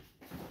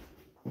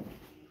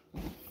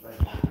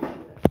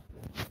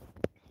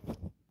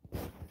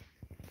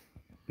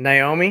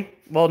 Naomi?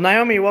 Well,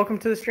 Naomi, welcome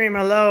to the stream.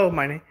 Hello,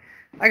 my name.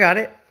 I got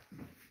it.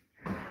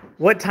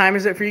 What time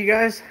is it for you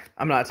guys?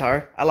 I'm not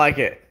tired. I like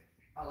it.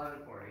 11:40.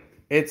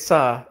 It's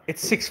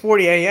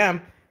 6:40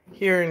 a.m.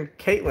 here in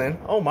Caitlin.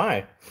 Oh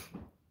my.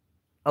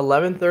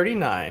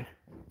 11:39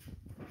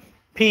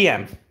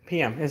 p.m.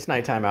 It's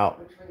nighttime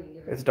out.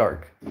 It's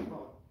dark.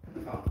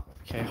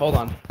 Okay, hold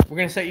on. We're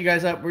gonna set you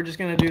guys up. We're just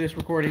gonna do this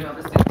recording. I'll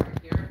just stand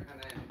right here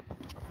and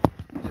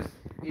then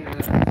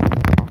just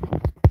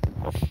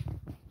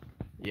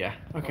Yeah.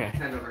 Okay.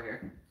 stand over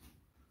here.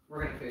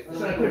 We're gonna face.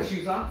 Should I put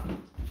shoes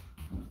on?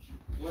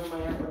 Where am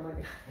I at?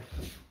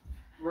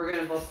 We're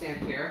gonna both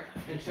stand here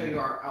and show you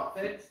our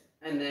outfits,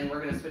 and then we're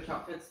gonna switch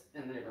outfits,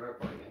 and then we're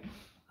recording it.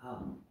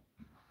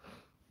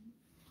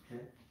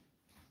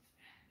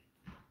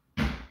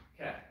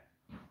 Okay.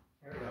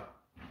 Here we go.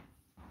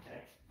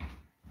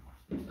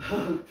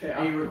 Okay.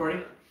 Are you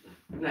recording?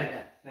 Not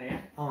yet. Not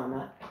yet. Oh, I'm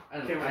not. I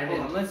don't Okay, know. wait, hold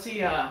on. Let's see.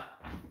 Video.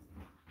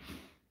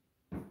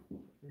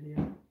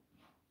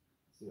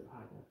 Let's see what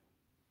happens.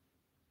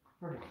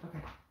 Perfect.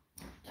 Okay.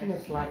 Too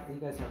much light. You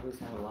guys have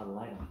a lot of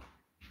light on.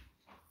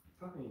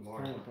 Not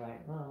anymore. Kind of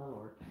bright. Well, that'll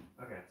work.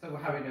 Okay. So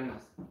how are we doing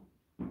this?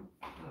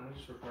 I'm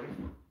just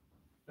recording.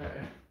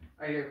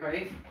 Are you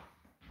recording?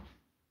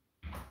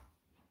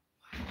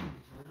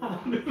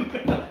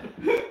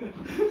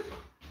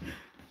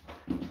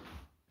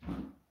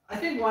 I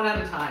think one at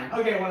a time.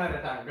 Okay, one at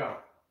a time. Go.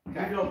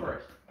 Okay. You go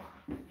first.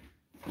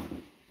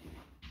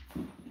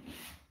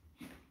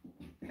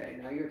 Okay,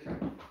 now your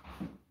turn.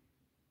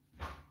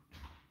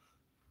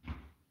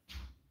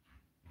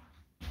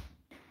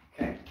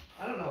 Okay.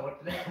 I don't know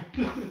what to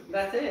do.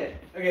 That's it.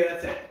 Okay,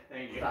 that's it.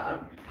 Thank you.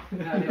 Stop.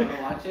 Now do you want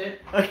to watch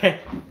it? Okay.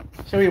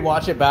 Should we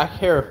watch it back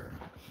here?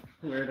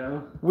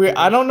 Weirdo.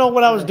 I don't know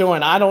what I was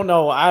doing. I don't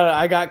know.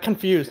 I got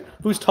confused.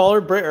 Who's taller,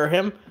 Britt or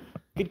him?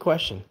 Good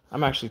question.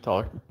 I'm actually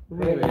taller.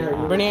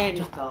 Brittany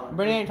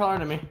ain't taller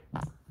than me.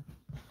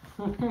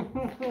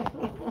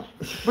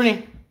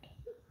 Brittany,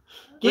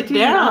 get Would you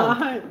down.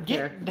 not?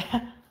 Get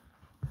down.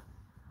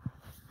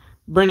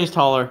 Brittany's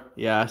taller.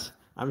 Yes,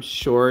 I'm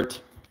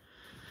short.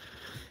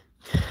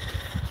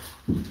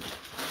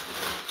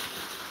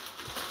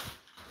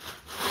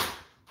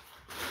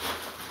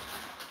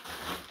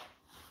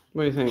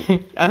 What do you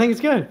think? I think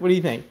it's good. What do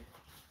you think?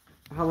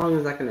 How long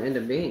is that going to end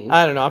up being?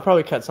 I don't know. I'll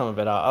probably cut some of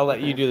it out. I'll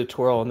let you do the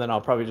twirl, and then I'll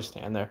probably just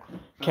stand there.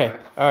 Okay. Okay.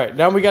 All right.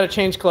 Now we got to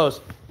change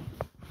clothes.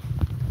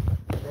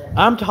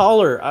 I'm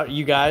taller.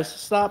 You guys,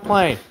 stop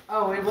playing.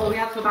 Oh, well, we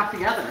have to go back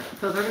together.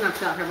 So they're going to have to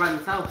sit out here by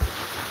themselves.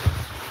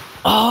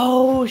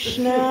 Oh,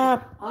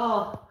 snap.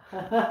 Oh.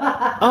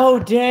 Oh,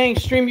 dang.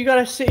 Stream, you got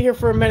to sit here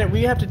for a minute.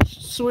 We have to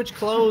switch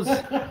clothes.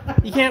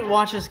 You can't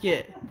watch us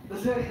get.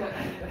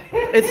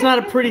 It's not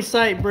a pretty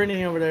sight,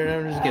 Brittany over there.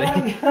 I'm just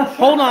kidding.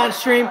 Hold on,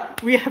 Stream.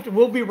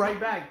 We'll be right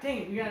back.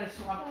 Dang it, we got to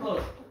swap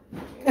clothes.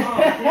 Oh,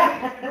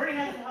 dang it. Brittany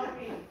has to help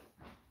me.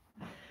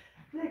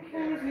 They're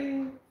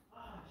crazy.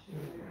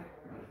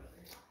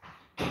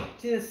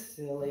 Just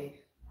silly.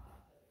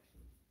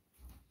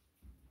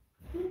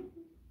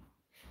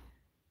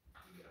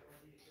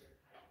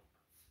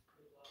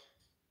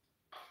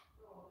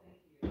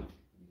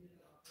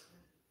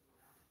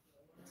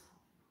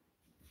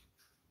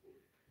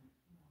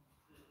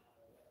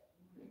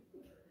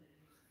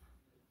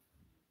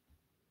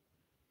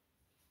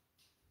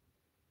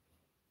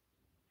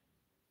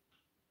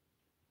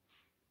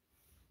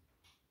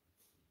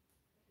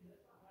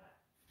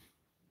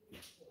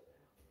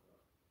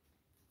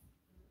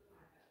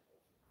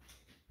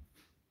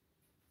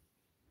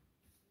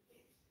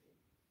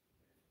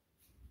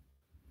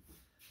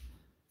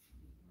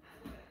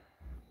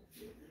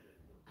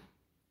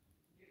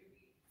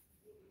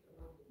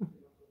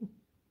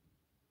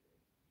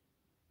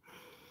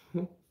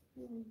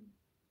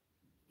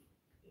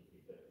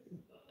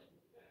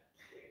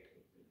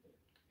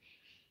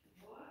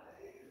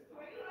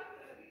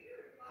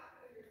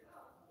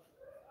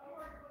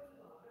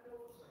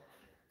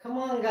 Come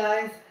on,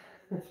 guys.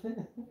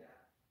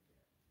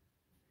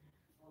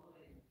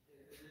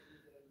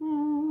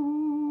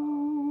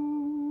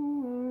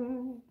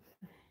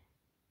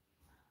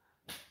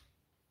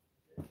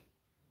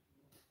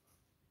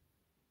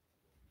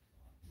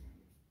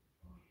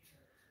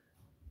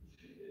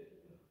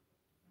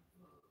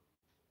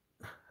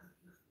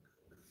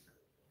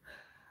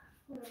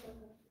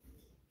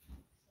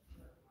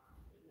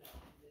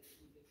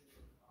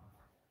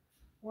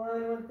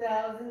 One,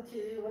 1,000,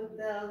 2,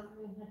 1,000.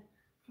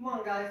 Come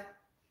on, guys.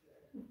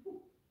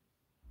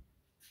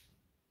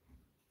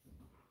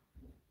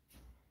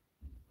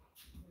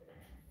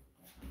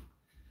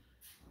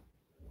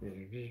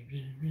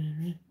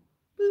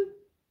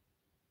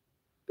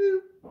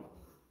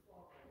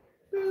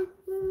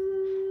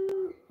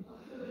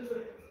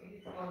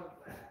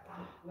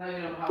 Now you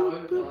know how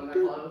I'm feeling their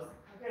clothes.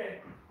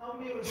 Okay, help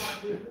me with my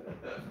dude.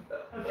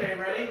 Okay,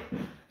 ready?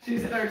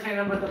 She's entertaining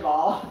them with the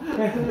ball.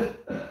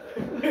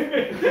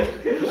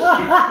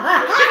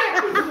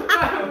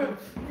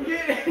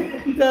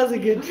 That was a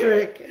good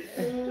trick.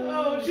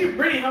 Oh, shoot,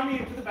 Brittany, help me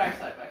to the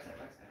backside.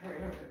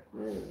 Hurry.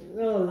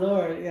 Oh,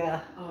 Lord,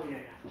 yeah. Oh, yeah.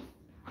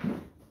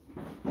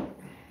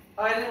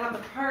 Oh, I didn't have the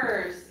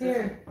purse.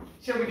 Here.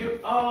 Shall we do?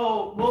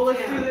 Oh, well, let's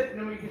do it, and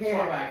then we can Here.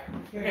 swap back.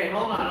 Okay,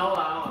 hold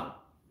on.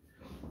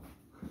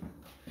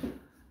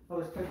 I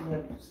was putting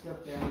the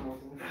stuffed animals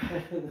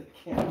in the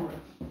camera.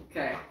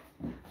 Okay.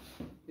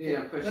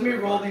 Yeah, push. Let me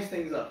roll these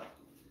things up.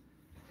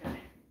 Okay.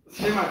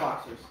 They're my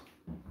boxers.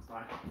 It's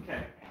fine.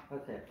 Okay.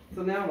 Okay.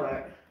 So now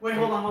what? Wait,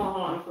 hold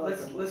on.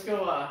 Let's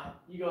go.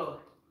 You go.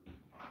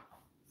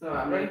 So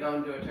I'm gonna go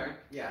and do a turn.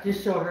 Yeah.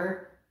 Just show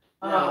her.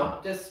 No,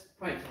 just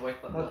point to the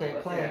clip. Okay,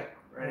 play it.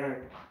 Ready?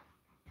 Alright.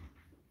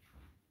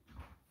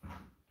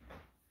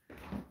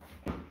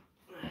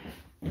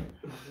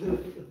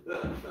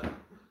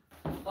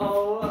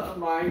 Oh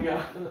my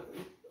god.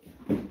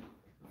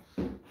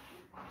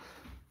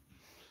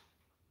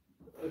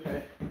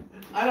 Okay.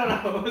 I don't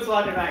know. Let's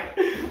watch it back.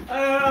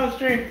 I don't know.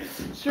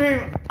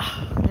 Stream.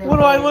 What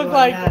do I look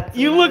like?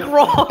 You look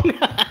wrong.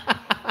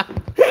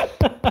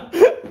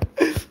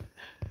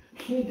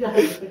 He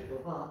does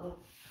look wrong.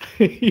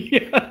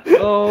 Yeah.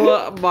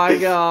 Oh my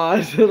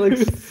gosh, it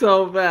looks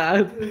so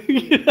bad.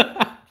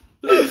 Yeah.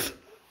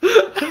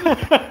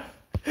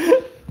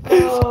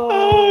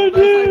 Oh,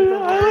 dude,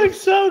 that's like the I look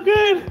so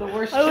good. The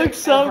worst I look trick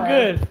so ever.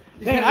 good.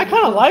 Man, I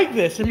kind of like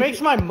this. It makes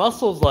my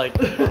muscles like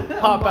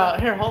pop out.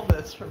 Here, hold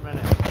this for a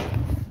minute.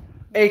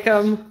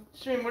 Acom.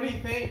 Stream, what do you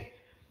think?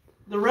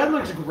 The red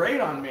looks great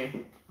on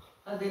me.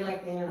 How'd they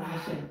like the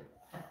intermission?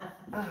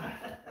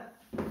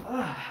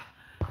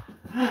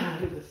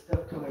 Do the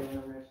stuff toy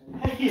intermission.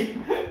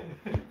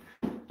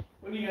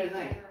 What do you guys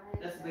think?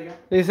 That's the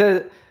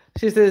bigger.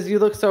 She says, you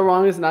look so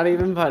wrong, it's not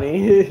even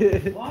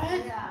funny.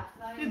 What?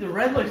 Dude, the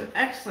red looks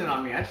excellent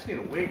on me. I just need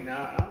a wig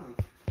now.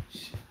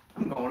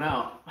 I'm going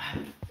out.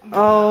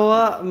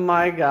 Oh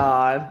my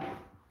god.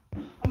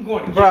 I'm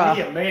going to Bruh.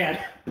 get me a man.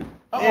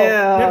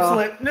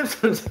 Ew. Nip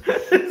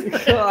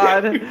slip.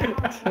 God.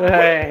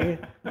 Dang.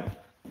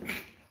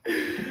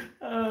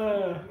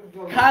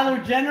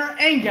 Kyler Jenner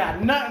ain't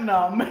got nothing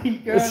on me,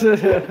 girl.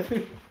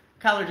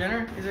 Kyler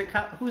Jenner? Is it?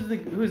 Who's the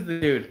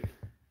dude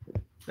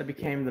that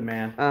became the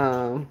man?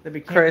 That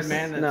became Chris, the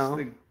man. That's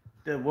no.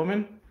 the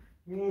woman.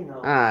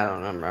 I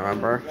don't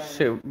remember.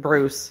 Shoot,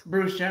 Bruce.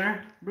 Bruce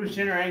Jenner. Bruce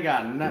Jenner ain't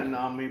got nothing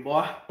on me,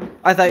 boy.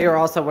 I thought you were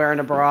also wearing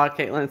a bra.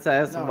 Caitlin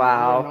says, No,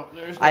 "Wow."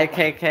 there's no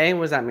IKK.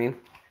 What does that mean?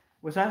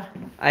 What's that?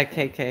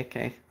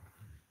 IKKK.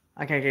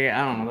 Okay,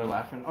 I don't know. They're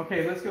laughing.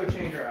 Okay, let's go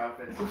change our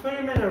outfits. You put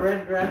him in a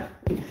red dress.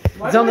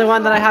 It's the only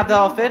one that I have that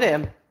all fit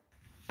in.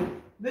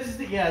 This is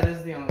the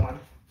only one.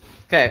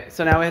 Okay,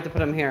 so now we have to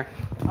put him here.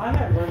 I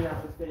have one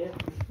that was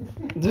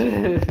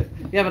fit.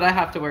 Yeah, but I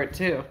have to wear it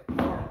too.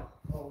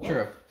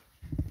 True.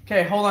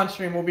 Okay, hold on,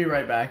 stream. We'll be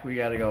right back. We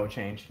gotta go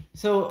change.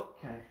 So,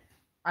 Okay.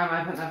 am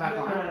I putting that back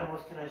What on?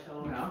 animals can I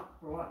show them? No.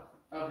 For what?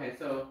 Okay,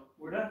 so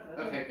We're done.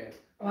 okay, good.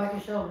 Oh, I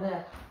can show them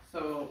that.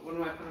 So when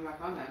am I putting back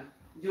on then?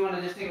 Do you want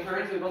to just take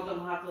turns? We both of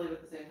them have to leave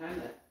at the same time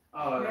then.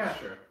 Oh, that's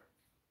true.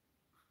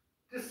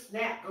 Just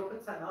snap. Go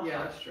put something else Yeah,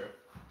 on. that's true.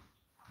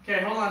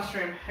 Okay, hold on,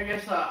 stream. I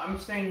guess I'm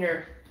staying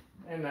here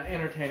and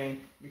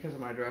entertaining because of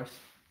my dress.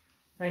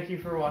 Thank you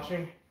for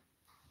watching.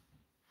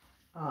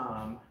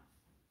 All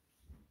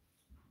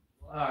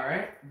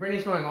right.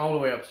 Brittany's going all the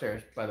way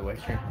upstairs, by the way,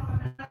 stream.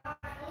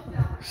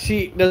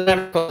 She doesn't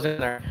have clothes in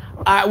there.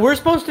 We're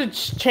supposed to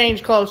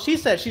change clothes. She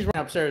said she's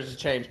running upstairs to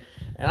change,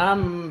 and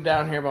I'm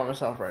down here by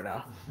myself right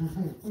now.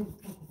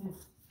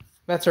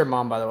 That's her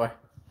mom, by the way.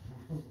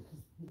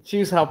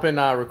 She's helping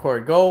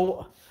record.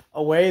 Go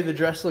away. The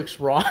dress looks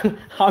wrong.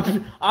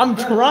 I'm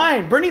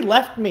trying. Brittany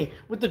left me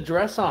with the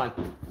dress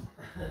on.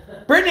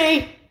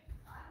 Brittany!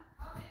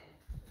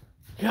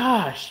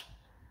 Gosh.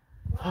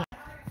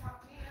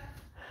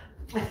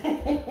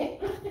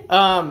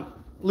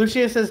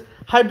 Lucia says,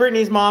 hi,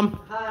 Brittany's mom.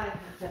 Hi.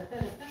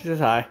 She says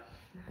hi.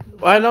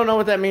 Well, I don't know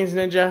what that means,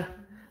 Ninja.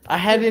 I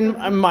had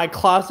in my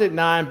closet,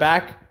 now I'm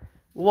back.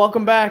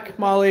 Welcome back,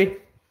 Molly.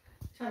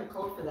 Kind of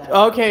cold for that.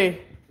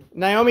 Okay,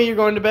 Naomi, you're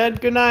going to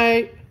bed. Good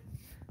night.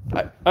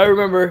 I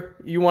remember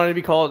you wanted to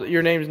be called.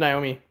 Your name's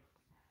Naomi.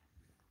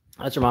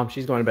 That's your mom.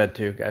 She's going to bed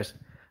too, guys.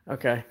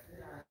 Okay.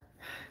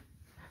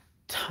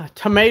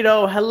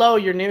 Tomato, hello.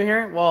 You're new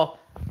here. Well,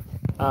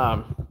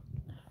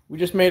 we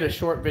just made a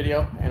short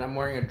video, and I'm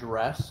wearing a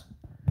dress.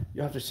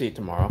 You'll have to see it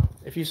tomorrow.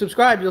 If you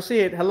subscribe, you'll see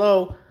it.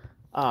 Hello.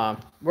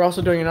 We're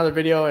also doing another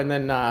video, and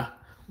then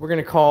we're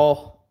gonna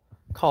call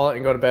it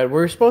and go to bed.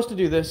 We're supposed to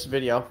do this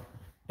video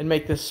and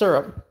make this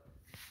syrup.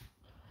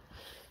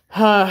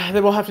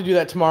 Then we'll have to do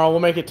that tomorrow. We'll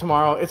make it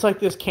tomorrow. It's like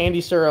this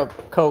candy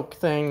syrup Coke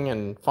thing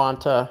and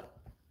Fanta.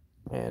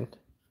 And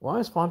why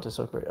is Fanta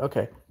so great?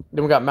 Okay.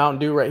 Then we got Mountain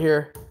Dew right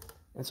here.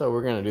 And so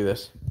we're going to do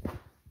this.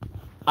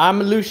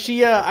 I'm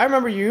Lucia. I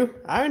remember you.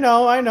 I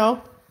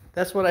know.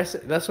 That's what I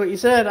said. That's what you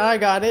said. I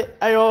got it.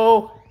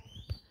 Ayo.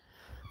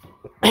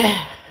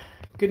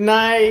 Good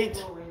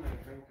night.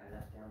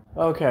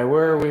 Okay,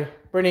 where are we?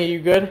 Brittany, you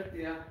good?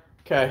 Yeah.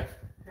 Okay.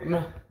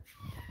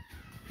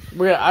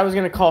 I was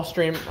gonna call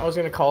stream. I was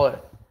gonna call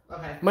it.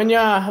 Okay.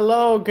 Manya,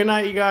 hello. Good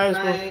night, you guys.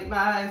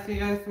 Bye. See you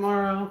guys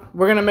tomorrow.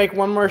 We're gonna make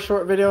one more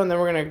short video and then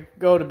we're gonna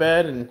go to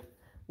bed and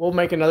we'll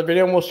make another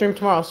video and we'll stream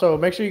tomorrow. So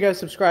make sure you guys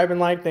subscribe and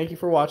like. Thank you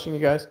for watching, you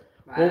guys.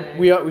 Bye.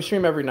 We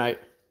stream every night.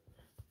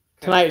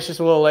 Tonight it's just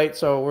a little late,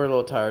 so we're a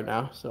little tired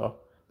now. So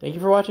thank you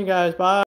for watching, guys. Bye.